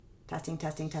Testing,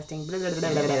 testing, testing. Blah, blah,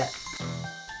 blah, blah, blah.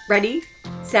 Ready,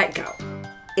 set, go.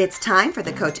 It's time for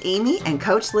the Coach Amy and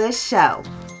Coach Liz show.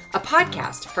 A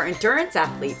podcast for endurance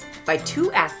athletes by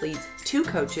two athletes, two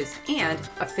coaches, and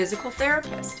a physical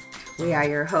therapist. We are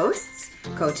your hosts,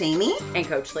 Coach Amy And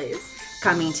Coach Liz.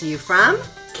 coming to you from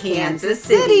Kansas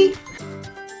City.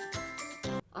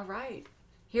 All right.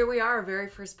 Here we are, our very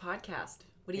first podcast.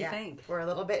 What do you Yeah, think? we're a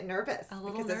little bit nervous A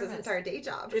little because this nervous. isn't our day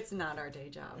job. It's not our day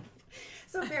job.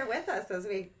 So bear with us as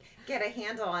we get a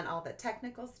handle on all the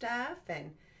technical stuff,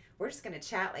 and we're just going to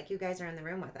chat like you guys are in the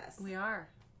room with us. We are.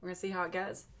 We're going to see how it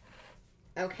goes.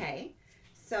 Okay,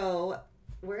 so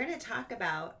we're going to talk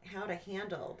about how to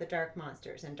handle the dark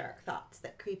monsters and dark thoughts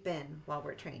that creep in while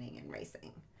we're training and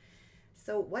racing.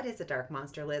 So what is a dark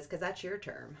monster, Liz? Because that's your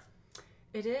term.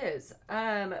 It is.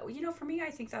 For me,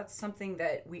 I think that's something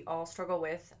that we all struggle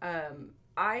with.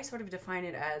 I sort of define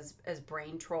it as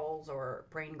brain trolls or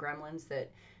brain gremlins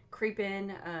that creep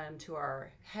in to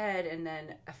our head and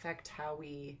then affect how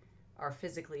we are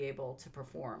physically able to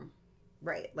perform.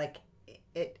 Right, like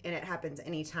it happens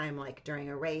anytime, like during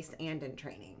a race and in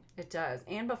training. It does.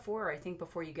 And before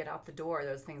you get out the door,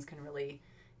 those things can really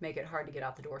make it hard to get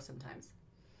out the door sometimes.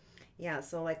 Yeah,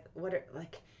 so like what are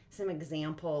like some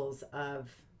examples of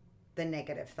the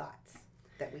negative thoughts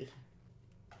that we...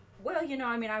 Well,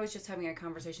 I was just having a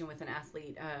conversation with an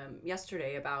athlete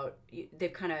yesterday about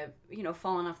they've kind of,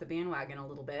 fallen off the bandwagon a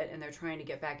little bit and they're trying to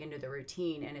get back into the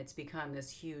routine, and it's become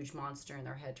this huge monster in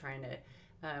their head trying to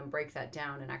break that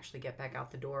down and actually get back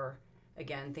out the door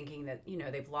again, thinking that,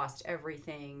 they've lost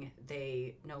everything.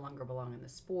 They no longer belong in the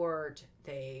sport.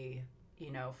 They,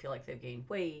 feel like they've gained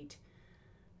weight.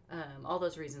 All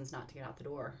those reasons not to get out the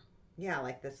door. Yeah,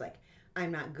 like this, like,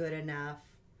 I'm not good enough,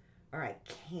 or I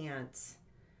can't,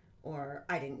 or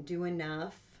I didn't do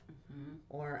enough,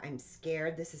 or I'm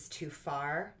scared, this is too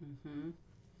far,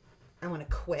 I want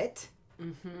to quit,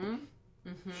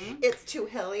 it's too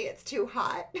hilly, it's too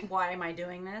hot. Why am I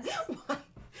doing this?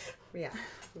 Yeah,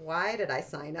 why did I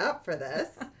sign up for this?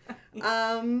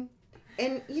 And,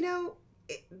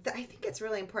 I think it's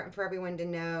really important for everyone to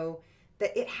know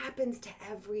that it happens to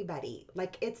everybody.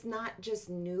 Like, it's not just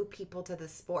new people to the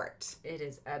sport. It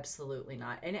is absolutely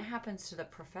not. And it happens to the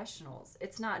professionals.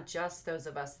 It's not just those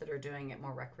of us that are doing it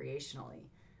more recreationally.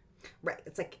 Right.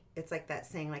 It's like that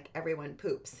saying, like, everyone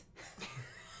poops.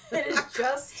 It is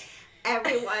just...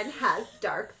 Everyone has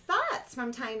dark thoughts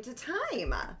from time to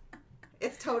time.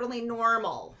 It's totally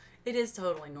normal. It is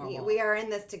totally normal. We are in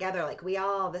this together. Like,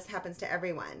 this happens to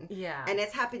everyone. Yeah. And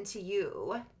it's happened to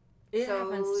you. It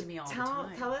happens to me all the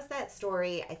time. Tell us that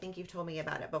story. I think you've told me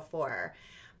about it before.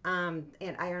 In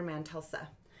Ironman Tulsa.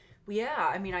 Yeah,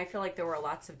 I feel like there were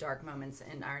lots of dark moments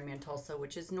in Ironman Tulsa,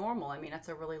 which is normal. That's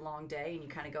a really long day, and you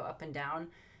kind of go up and down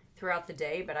throughout the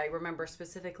day. But I remember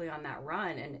specifically on that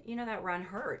run, and that run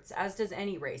hurts, as does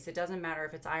any race. It doesn't matter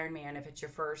if it's Ironman, if it's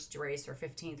your first race or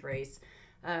 15th race,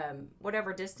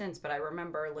 whatever distance. But I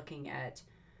remember looking at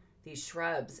these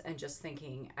shrubs and just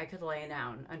thinking I could lay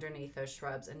down underneath those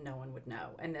shrubs and no one would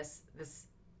know. And this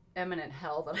imminent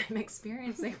hell that I'm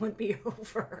experiencing would be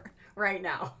over right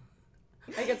now.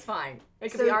 Like, it's fine.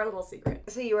 It could be our little secret.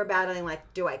 So you were battling, like,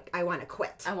 I want to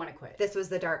quit. I want to quit. This was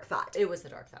the dark thought. It was the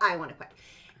dark thought. I want to quit.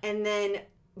 And then,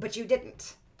 but you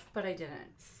didn't. But I didn't.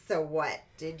 So what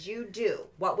did you do?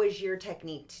 What was your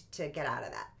technique to get out of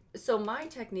that? So my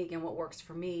technique and what works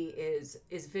for me is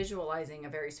visualizing a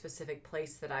very specific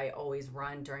place that I always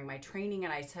run during my training,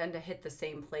 and I tend to hit the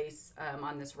same place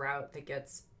on this route that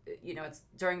gets, it's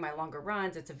during my longer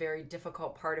runs. It's a very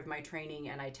difficult part of my training,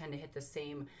 and I tend to hit the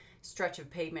same stretch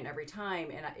of pavement every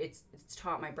time, and it's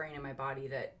taught my brain and my body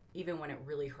that even when it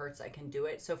really hurts, I can do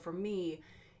it. So for me,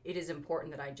 it is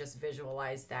important that I just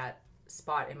visualize that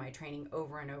spot in my training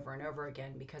over and over and over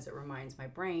again, because it reminds my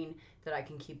brain that I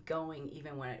can keep going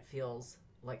even when it feels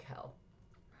like hell.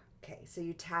 Okay, so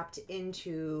you tapped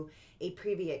into a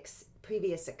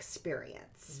previous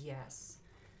experience. Yes.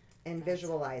 And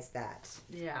visualized that.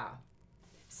 Yeah.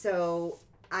 So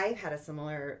I've had a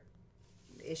similar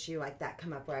issue like that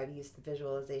come up where I've used the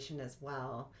visualization as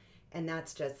well. And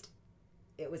that's just,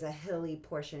 it was a hilly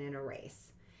portion in a race.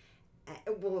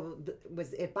 Well,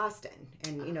 was it Boston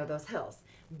and those hills,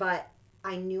 but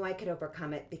I knew I could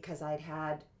overcome it because I'd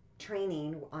had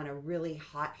training on a really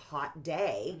hot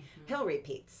day, hill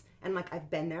repeats, and like, I've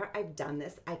been there, I've done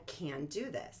this, I can do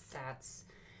this.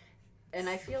 And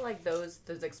I feel like those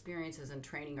experiences in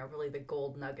training are really the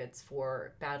gold nuggets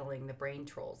for battling the brain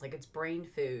trolls. Like, it's brain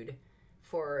food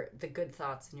for the good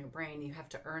thoughts in your brain. You have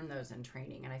to earn those in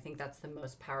training, and I think that's the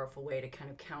most powerful way to kind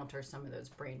of counter some of those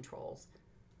brain trolls.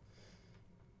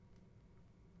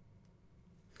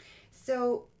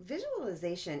 So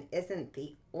visualization isn't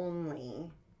the only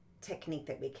technique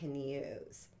that we can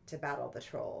use to battle the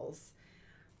trolls.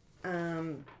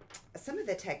 Some of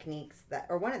the techniques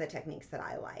one of the techniques that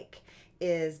I like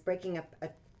is breaking up a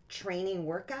training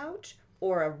workout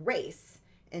or a race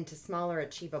into smaller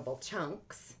achievable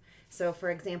chunks. So for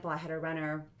example, I had a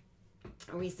runner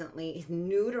recently, he's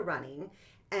new to running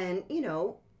and,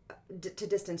 to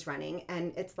distance running.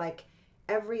 And it's like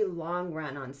every long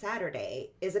run on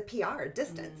Saturday is a PR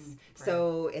distance. Right.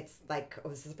 So it's like,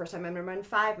 this is the first time I'm going to run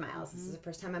 5 miles. This is the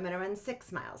first time I'm going to run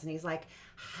 6 miles. And he's like,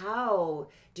 how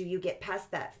do you get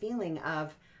past that feeling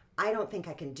of, I don't think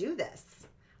I can do this.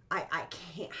 I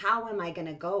can't, how am I going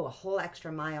to go a whole extra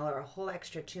mile or a whole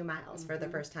extra 2 miles for the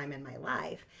first time in my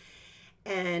life?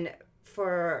 And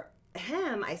for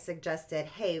him, I suggested,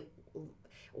 hey,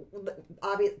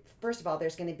 first of all,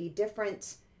 there's going to be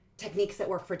different techniques that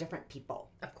work for different people.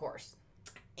 Of course.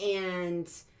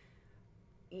 And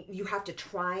you have to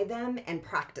try them and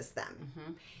practice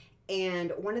them.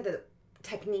 And one of the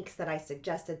techniques that I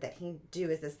suggested that he do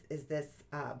is this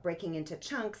breaking into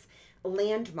chunks,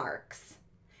 landmarks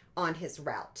on his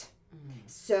route.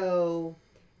 So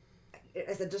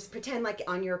just pretend like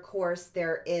on your course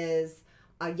there is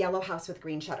a yellow house with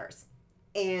green shutters,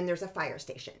 and there's a fire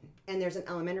station, and there's an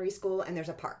elementary school, and there's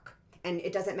a park. And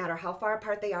it doesn't matter how far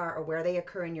apart they are or where they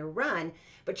occur in your run,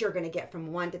 but you're going to get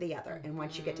from one to the other. And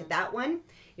once you get to that one,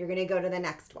 you're going to go to the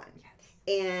next one. Yes.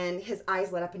 And his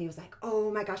eyes lit up and he was like,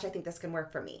 oh my gosh, I think this can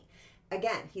work for me.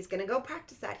 Again, he's going to go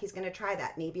practice that. He's going to try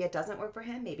that. Maybe it doesn't work for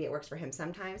him. Maybe it works for him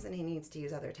sometimes and he needs to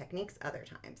use other techniques other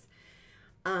times.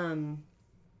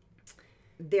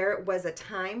 There was a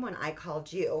time when I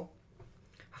called you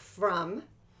from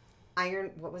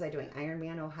what was I doing?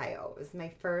 Ironman, Ohio. It was my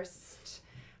first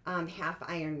half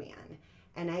Ironman.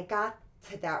 And I got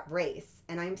to that race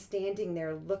and I'm standing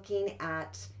there looking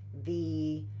at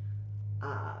the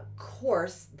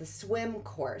course, the swim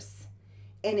course,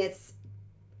 and it's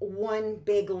one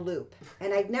big loop.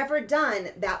 And I've never done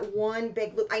that one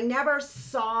big loop. I never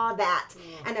saw that.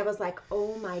 And I was like,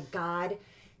 oh my God,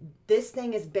 this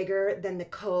thing is bigger than the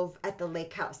cove at the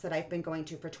lake house that I've been going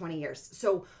to for 20 years.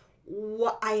 So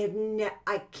what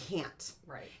I can't.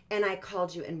 Right. And I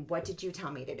called you, and what did you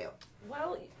tell me to do?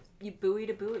 Well, you buoy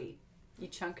to buoy. You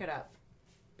chunk it up.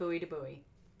 Buoy to buoy.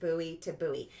 Buoy to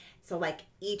buoy. So like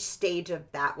each stage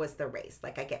of that was the race.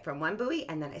 Like I get from one buoy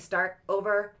and then I start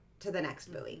over to the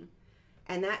next buoy.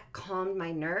 And that calmed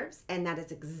my nerves, and that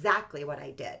is exactly what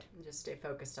I did. Just stay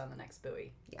focused on the next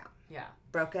buoy. Yeah. Yeah.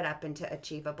 Broke it up into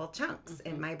achievable chunks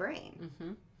in my brain.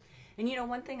 And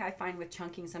one thing I find with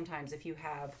chunking sometimes, if you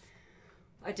have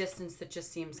a distance that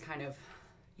just seems kind of,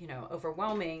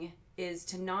 overwhelming, is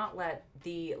to not let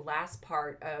the last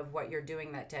part of what you're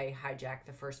doing that day hijack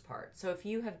the first part. So if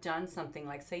you have done something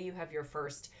like, say you have your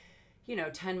first,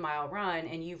 10-mile run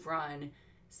and you've run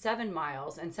 7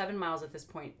 miles, and 7 miles at this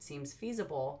point seems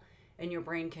feasible and your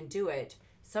brain can do it,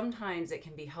 sometimes it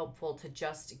can be helpful to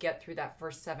just get through that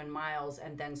first 7 miles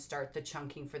and then start the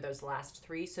chunking for those last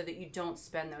 3, so that you don't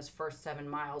spend those first 7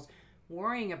 miles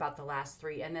worrying about the last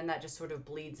 3, and then that just sort of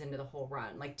bleeds into the whole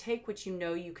run. Like, take what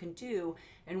you can do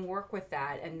and work with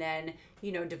that, and then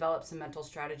develop some mental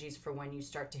strategies for when you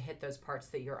start to hit those parts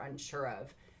that you're unsure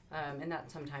of, and that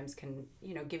sometimes can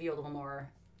give you a little more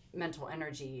mental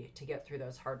energy to get through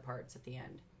those hard parts at the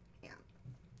end. Yeah.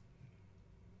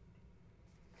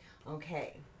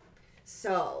 Okay.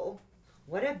 So,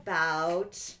 what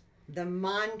about the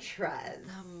mantras?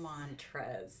 The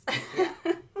mantras. Yeah.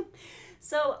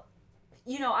 So,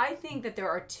 I think that there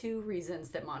are 2 reasons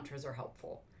that mantras are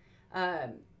helpful.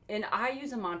 And I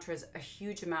use a mantras a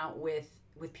huge amount with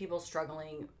people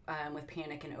struggling with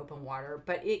panic in open water,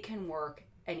 but it can work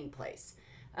any place.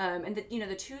 And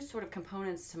the 2 sort of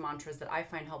components to mantras that I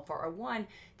find helpful are, one,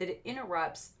 that it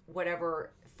interrupts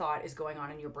whatever thought is going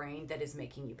on in your brain that is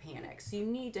making you panic. So you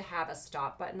need to have a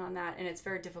stop button on that, and it's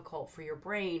very difficult for your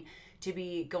brain to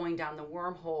be going down the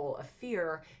wormhole of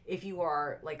fear if you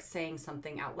are like saying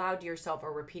something out loud to yourself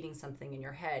or repeating something in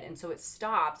your head. And so it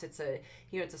stops. It's a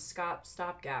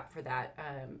stopgap for that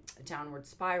downward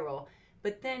spiral.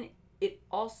 But then it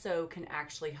also can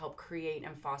actually help create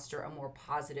and foster a more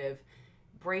positive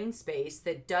brain space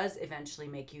that does eventually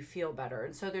make you feel better.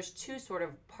 And so there's 2 sort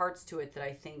of parts to it that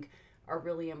I think are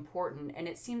really important. And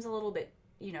it seems a little bit,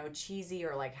 cheesy,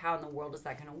 or like, how in the world is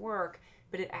that going to work?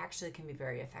 But it actually can be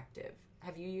very effective.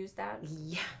 Have you used that?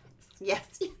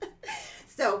 Yes.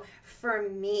 So for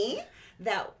me,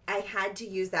 that I had to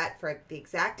use that for the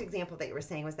exact example that you were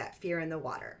saying, was that fear in the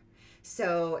water.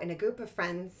 So in a group of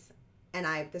friends and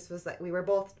I, this was like, we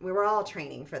were all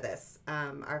training for this,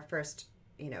 our first,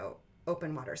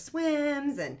 open water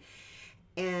swims,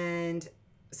 and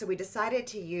so we decided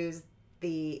to use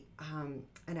the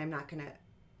and I'm not going to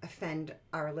offend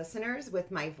our listeners with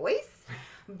my voice,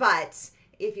 but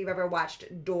if you've ever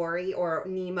watched Dory or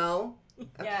Nemo,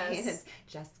 okay, Yes.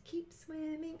 just keep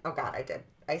swimming. Oh God, I did.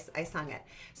 I sung it.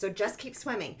 So just keep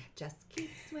swimming. Just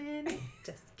keep swimming.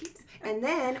 Just keep. And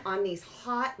then on these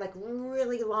hot, like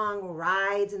really long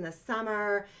rides in the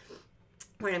summer,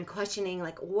 when I'm questioning,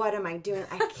 like, what am I doing?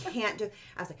 I can't do.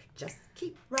 I was like, just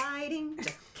keep riding.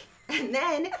 Just keep. And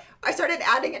then I started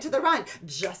adding it to the run.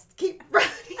 Just keep riding.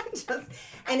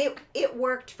 And it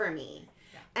worked for me.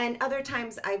 Yeah. And other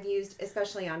times I've used,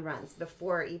 especially on runs,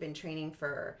 before even training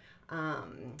for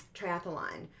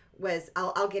triathlon, was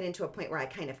I'll get into a point where I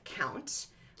kind of count,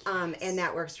 and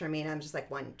that works for me. And I'm just like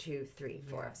 1, 2, 3,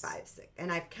 4, Yes. 5, 6,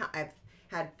 and I've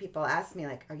had people ask me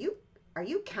like, are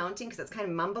you counting? Because it's kind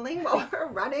of mumbling while we're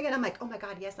running, and I'm like, oh my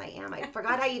God, yes I am. I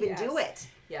forgot I even do it,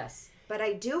 Yes. but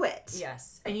I do it.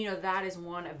 Yes. And that is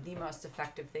one of the most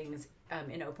effective things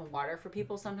in open water for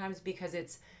people sometimes, because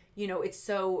it's, it's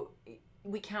so,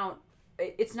 we count,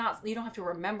 it's not, you don't have to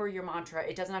remember your mantra.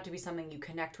 It doesn't have to be something you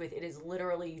connect with. It is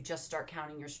literally, you just start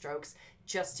counting your strokes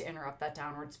just to interrupt that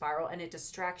downward spiral, and it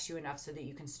distracts you enough so that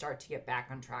you can start to get back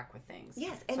on track with things.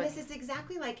 Yes, and So this is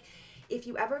exactly like if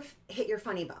you ever hit your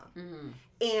funny bone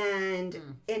and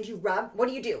you rub. What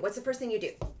do? What's the first thing you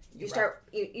do? You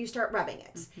start rubbing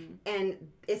it, and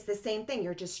it's the same thing.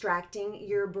 You're distracting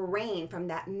your brain from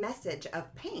that message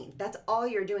of pain. That's all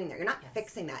you're doing there. You're not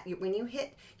fixing that. When you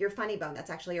hit your funny bone, that's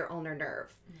actually your ulnar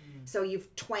nerve. So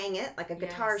you've twang it like a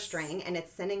guitar string, and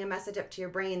it's sending a message up to your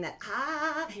brain that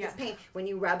it's pain. When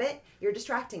you rub it, you're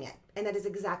distracting it, and that is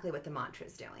exactly what the mantra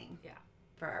is doing. Yeah.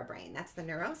 For our brain. That's the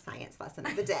neuroscience lesson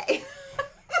of the day.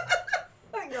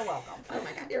 You're welcome. Oh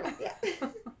my God, you're right. Yeah.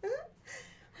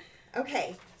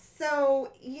 Okay,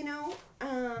 so do you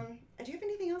have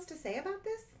anything else to say about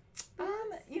this?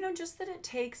 Just that it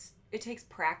takes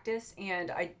practice,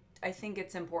 and I think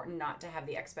it's important not to have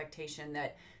the expectation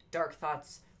that dark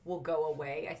thoughts will go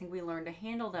away. I think we learn to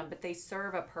handle them, but they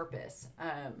serve a purpose.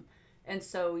 And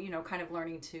so, kind of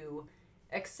learning to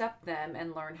accept them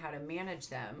and learn how to manage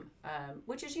them,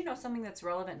 which is, something that's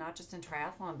relevant not just in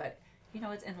triathlon, but,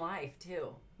 it's in life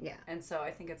too. Yeah. And so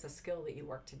I think it's a skill that you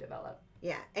work to develop.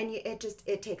 Yeah, and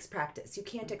it takes practice. You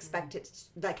can't expect it,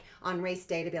 like, on race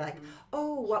day to be like,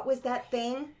 oh, what was that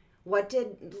thing? What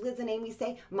did Liz and Amy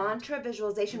say? Mantra,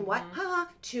 visualization, what?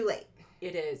 Too late.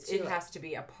 It is. It has to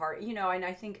be a part, and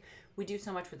I think we do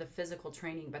so much with the physical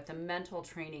training, but the mental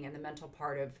training and the mental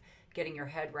part of getting your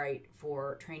head right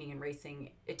for training and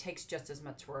racing, it takes just as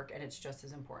much work, and it's just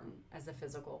as important as the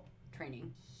physical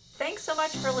training. Thanks so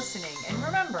much for listening. And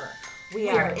remember, we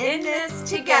are in this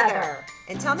together.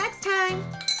 Until next time.